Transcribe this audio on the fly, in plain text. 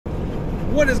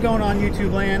What is going on,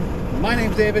 YouTube land? My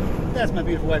name's David. That's my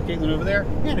beautiful wife Caitlin over there,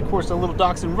 and of course the little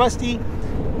dachshund Rusty.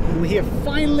 And we have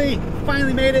finally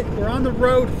made it. We're on the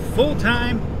road full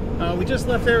time. We just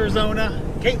left Arizona.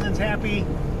 Caitlin's happy.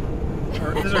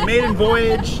 This is our maiden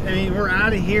voyage. I mean, we're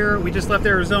out of here. We just left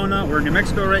Arizona. We're in New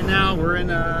Mexico right now. We're in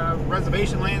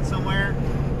reservation land somewhere.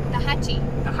 Tahachi,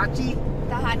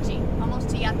 almost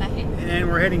to Yatahe. And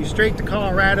we're heading straight to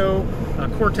Colorado,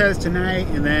 Cortez tonight,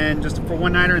 and then just for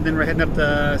one nighter, and then we're heading up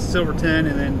to Silverton,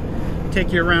 and then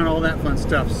take you around all that fun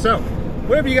stuff. So,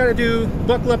 whatever you got to do,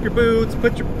 buckle up your boots,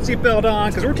 put your seatbelt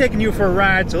on, because we're taking you for a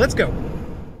ride. So let's go. All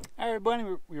right, everybody,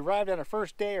 we arrived at our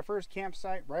first day, our first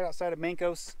campsite, right outside of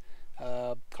Mancos,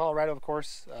 Colorado, of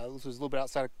course. This was a little bit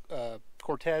outside of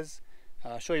Cortez.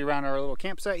 I'll show you around our little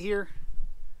campsite here.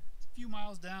 It's a few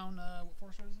miles down. What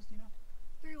forest road is this? Do you know?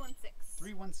 316.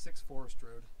 316 Forest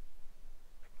Road.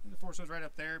 And the Forest Road's right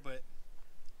up there, but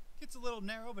gets a little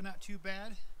narrow, but not too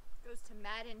bad. Goes to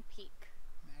Madden Peak.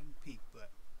 Madden Peak,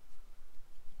 but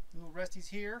little Rusty's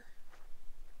here.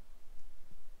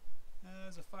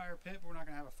 There's a fire pit, but we're not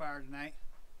gonna have a fire tonight.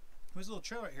 There's a little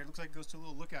trail right here. It looks like it goes to a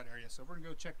little lookout area, so we're gonna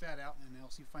go check that out, and then I'll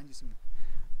see find you some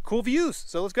cool views.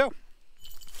 So let's go.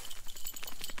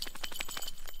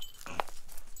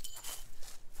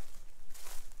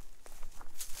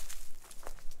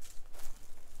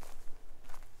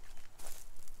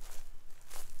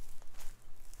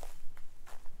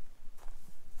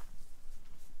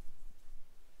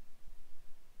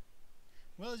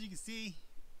 Well, as you can see,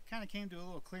 kind of came to a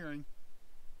little clearing.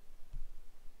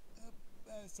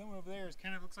 Somewhere over there is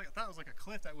kind of looks like, I thought it was like a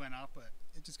cliff that went up, but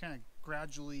it just kind of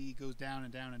gradually goes down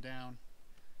and down and down.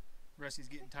 Rusty's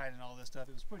getting tight and all this stuff.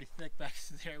 It was pretty thick back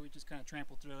there. We just kind of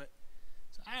trampled through it.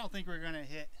 So I don't think we're going to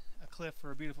hit a cliff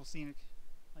for a beautiful scenic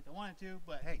like I wanted to,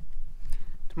 but hey.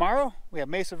 Tomorrow we have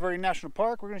Mesa Verde National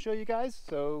Park we're going to show you guys,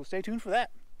 so stay tuned for that.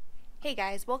 Hey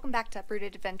guys, welcome back to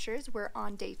Uprooted Adventures. We're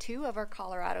on day 2 of our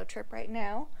Colorado trip right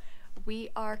now. We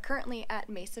are currently at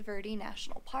Mesa Verde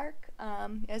National Park.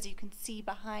 As you can see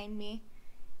behind me,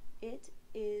 it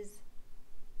is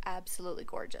absolutely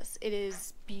gorgeous. It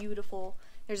is beautiful.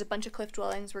 There's a bunch of cliff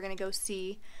dwellings we're going to go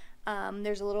see.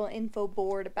 There's a little info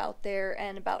board about there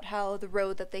and about how the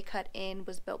road that they cut in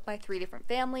was built by 3 different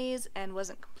families and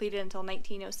wasn't completed until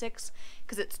 1906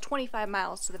 because it's 25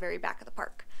 miles to the very back of the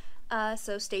park.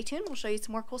 So stay tuned, we'll show you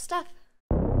some more cool stuff.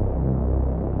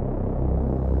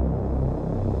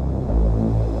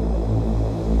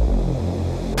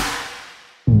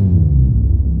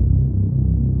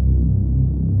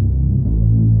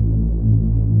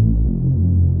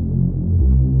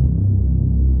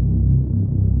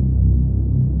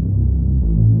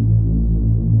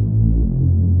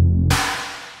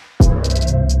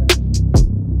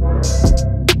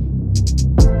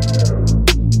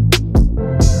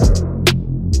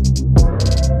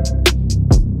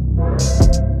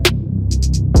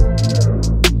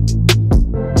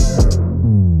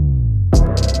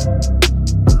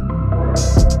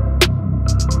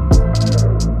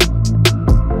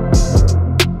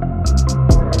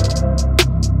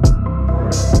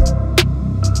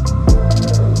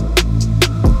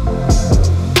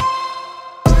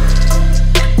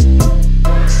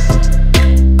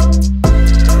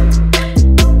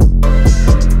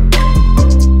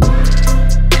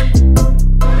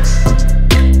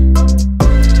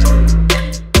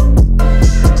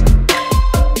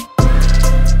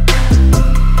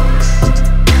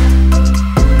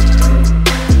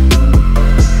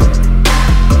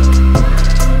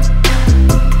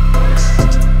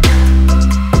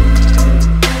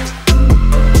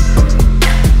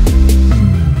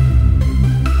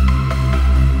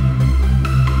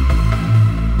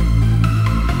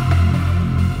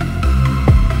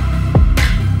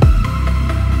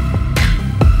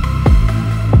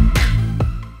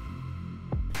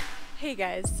 Hey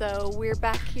guys, so we're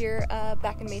back here,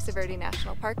 back in Mesa Verde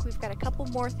National Park. We've got a couple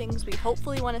more things we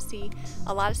hopefully want to see.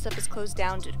 A lot of stuff is closed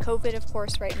down due to COVID, of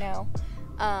course, right now.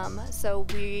 So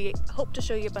we hope to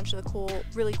show you a bunch of the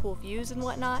really cool views and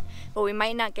whatnot, but we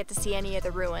might not get to see any of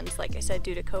the ruins. Like I said,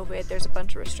 due to COVID, there's a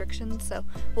bunch of restrictions, so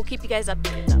we'll keep you guys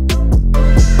updated though.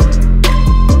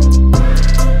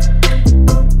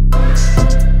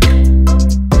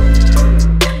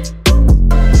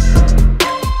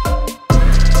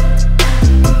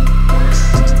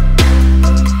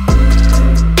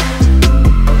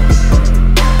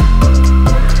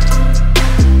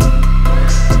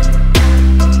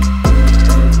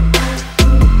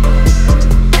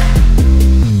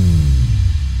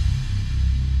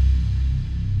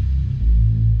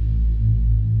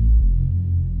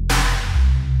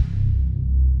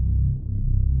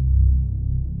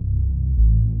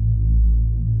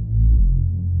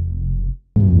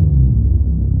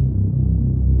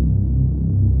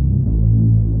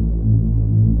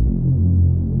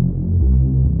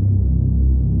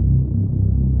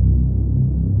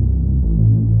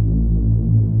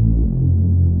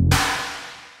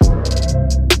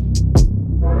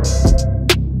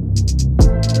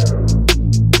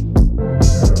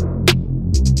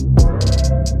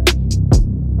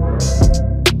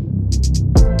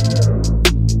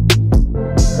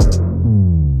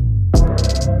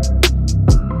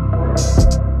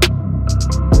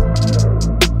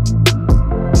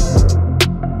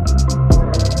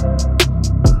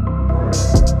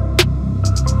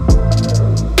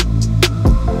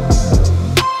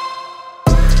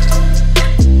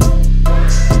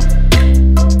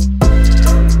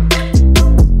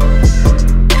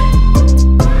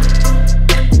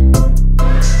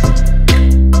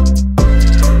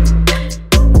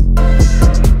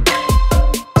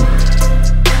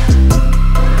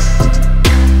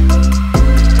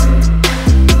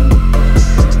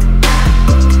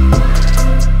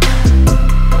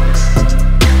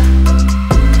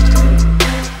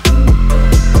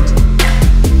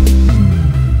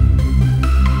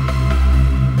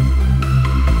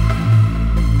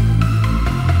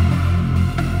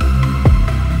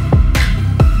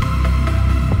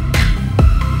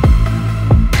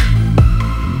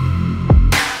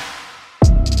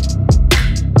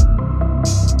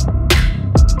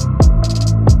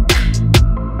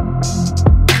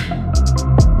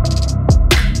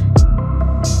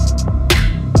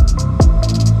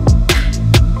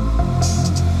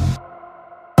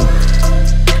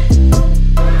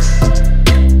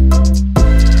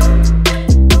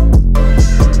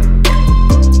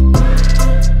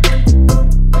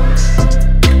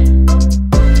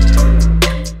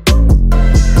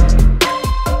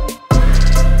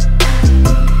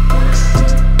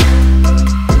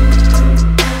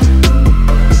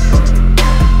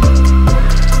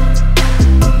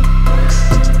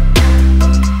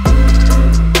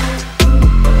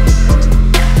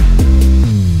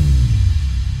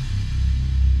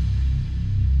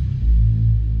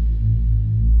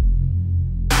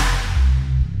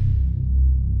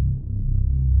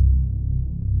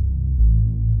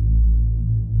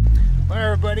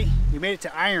 made it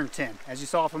to Ironton. As you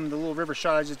saw from the little river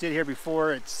shot I just did here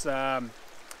before, it's, I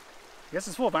guess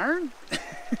it's full of iron?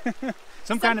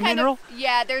 Some kind of mineral?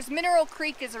 Yeah, there's Mineral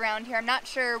Creek is around here. I'm not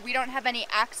sure. We don't have any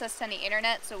access to any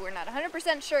internet, so we're not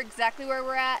 100% sure exactly where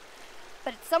we're at,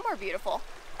 but it's somewhere beautiful.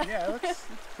 Yeah, it looks it's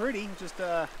pretty, just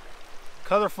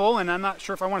colorful, and I'm not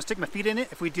sure if I want to stick my feet in it.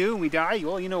 If we do and we die,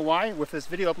 well, you know why. With this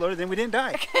video uploaded, then we didn't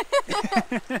die.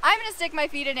 I'm going to stick my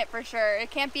feet in it for sure. It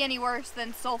can't be any worse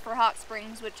than Sulphur Hot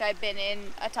Springs, which I've been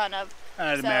in a ton of.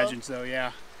 I'd imagine so,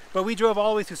 yeah. But we drove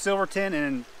all the way through Silverton,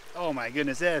 and oh my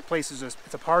goodness, that place is just,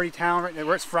 it's a party town right now.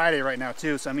 It's Friday right now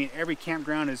too, so I mean every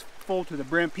campground is full to the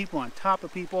brim, people on top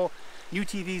of people,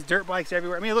 UTVs, dirt bikes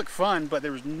everywhere. I mean it looked fun, but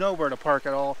there was nowhere to park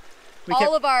at all. We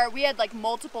had like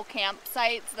multiple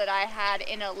campsites that I had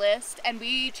in a list, and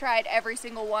we tried every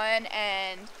single one,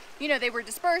 and you know, they were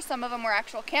dispersed. Some of them were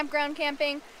actual campground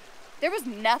camping. There was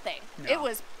nothing. No. It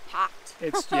was packed.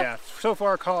 It's, yeah, so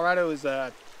far Colorado is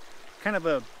kind of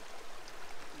a,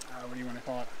 what do you want to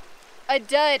call it? A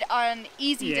dud on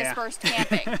easy dispersed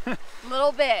camping. A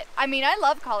little bit. I mean, I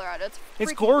love Colorado.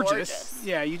 It's gorgeous.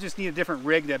 Yeah, you just need a different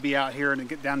rig to be out here and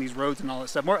get down these roads and all that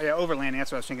stuff. More overlanding,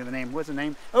 that's what I was thinking of the name. What's the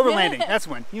name? Overlanding, that's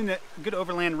one. You need a good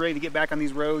overland rig to get back on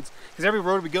these roads. Because every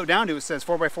road we go down to, it says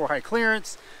 4x4 high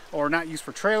clearance or not used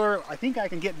for trailer. I think I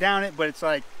can get down it, but it's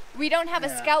like... We don't have a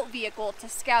scout vehicle to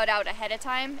scout out ahead of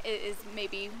time. It is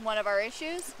maybe one of our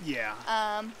issues. Yeah.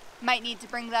 Might need to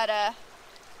bring that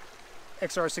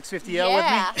XR650L with me.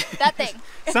 Yeah, that thing.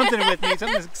 Something with me,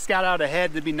 something to scout out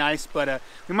ahead would be nice, but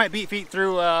we might beat feet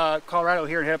through Colorado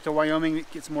here and head up to Wyoming,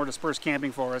 get some more dispersed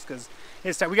camping for us, because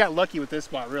we got lucky with this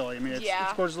spot, really. I mean, it's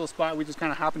a gorgeous little spot. We just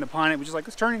kind of happened upon it. We just like,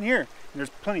 let's turn in here. And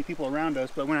there's plenty of people around us,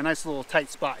 but we're in a nice little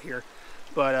tight spot here.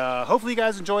 But hopefully you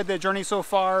guys enjoyed the journey so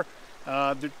far.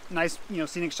 The nice, you know,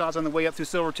 scenic shots on the way up through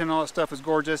Silverton, all that stuff is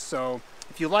gorgeous. So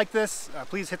if you like this,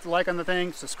 please hit the like on the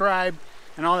thing, subscribe,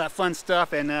 and all that fun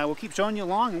stuff, and we'll keep showing you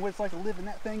along and what it's like to live in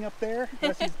that thing up there.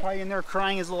 He's probably in there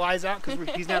crying his little eyes out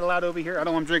because he's not allowed over here. I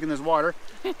don't want him drinking this water.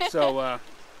 So I'm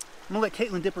gonna let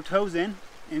Caitlin dip her toes in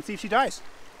and see if she dies.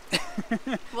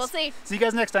 We'll see. See you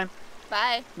guys next time.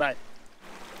 Bye. Bye.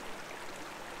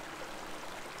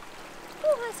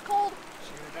 Oh, that's cold.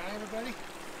 She gonna die, everybody?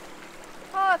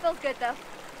 Oh, it feels good though.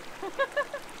 Well,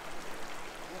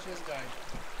 she has died.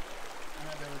 I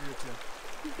might be able to do it too.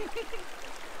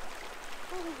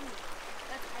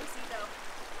 That's icy though.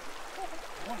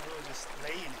 I want to really just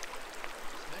lay in it.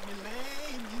 Let me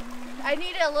lay in you. I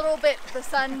need a little bit, the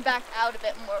sun back out a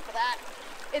bit more for that.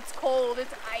 It's cold,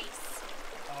 it's ice.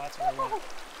 Oh, that's what I want.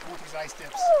 I want these ice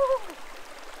dips.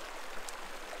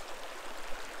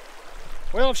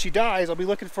 Well, if she dies, I'll be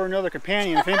looking for another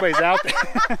companion if anybody's out there.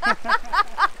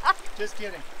 Just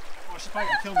kidding. Well, she's probably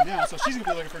gonna kill me now, so she's gonna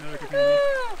be looking for another companion.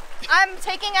 I'm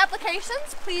taking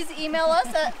applications. Please email us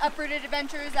at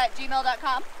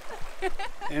uprootedadventures@gmail.com.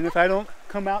 And if I don't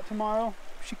come out tomorrow,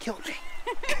 she killed me.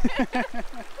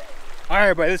 All right,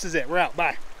 everybody, this is it. We're out.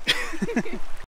 Bye.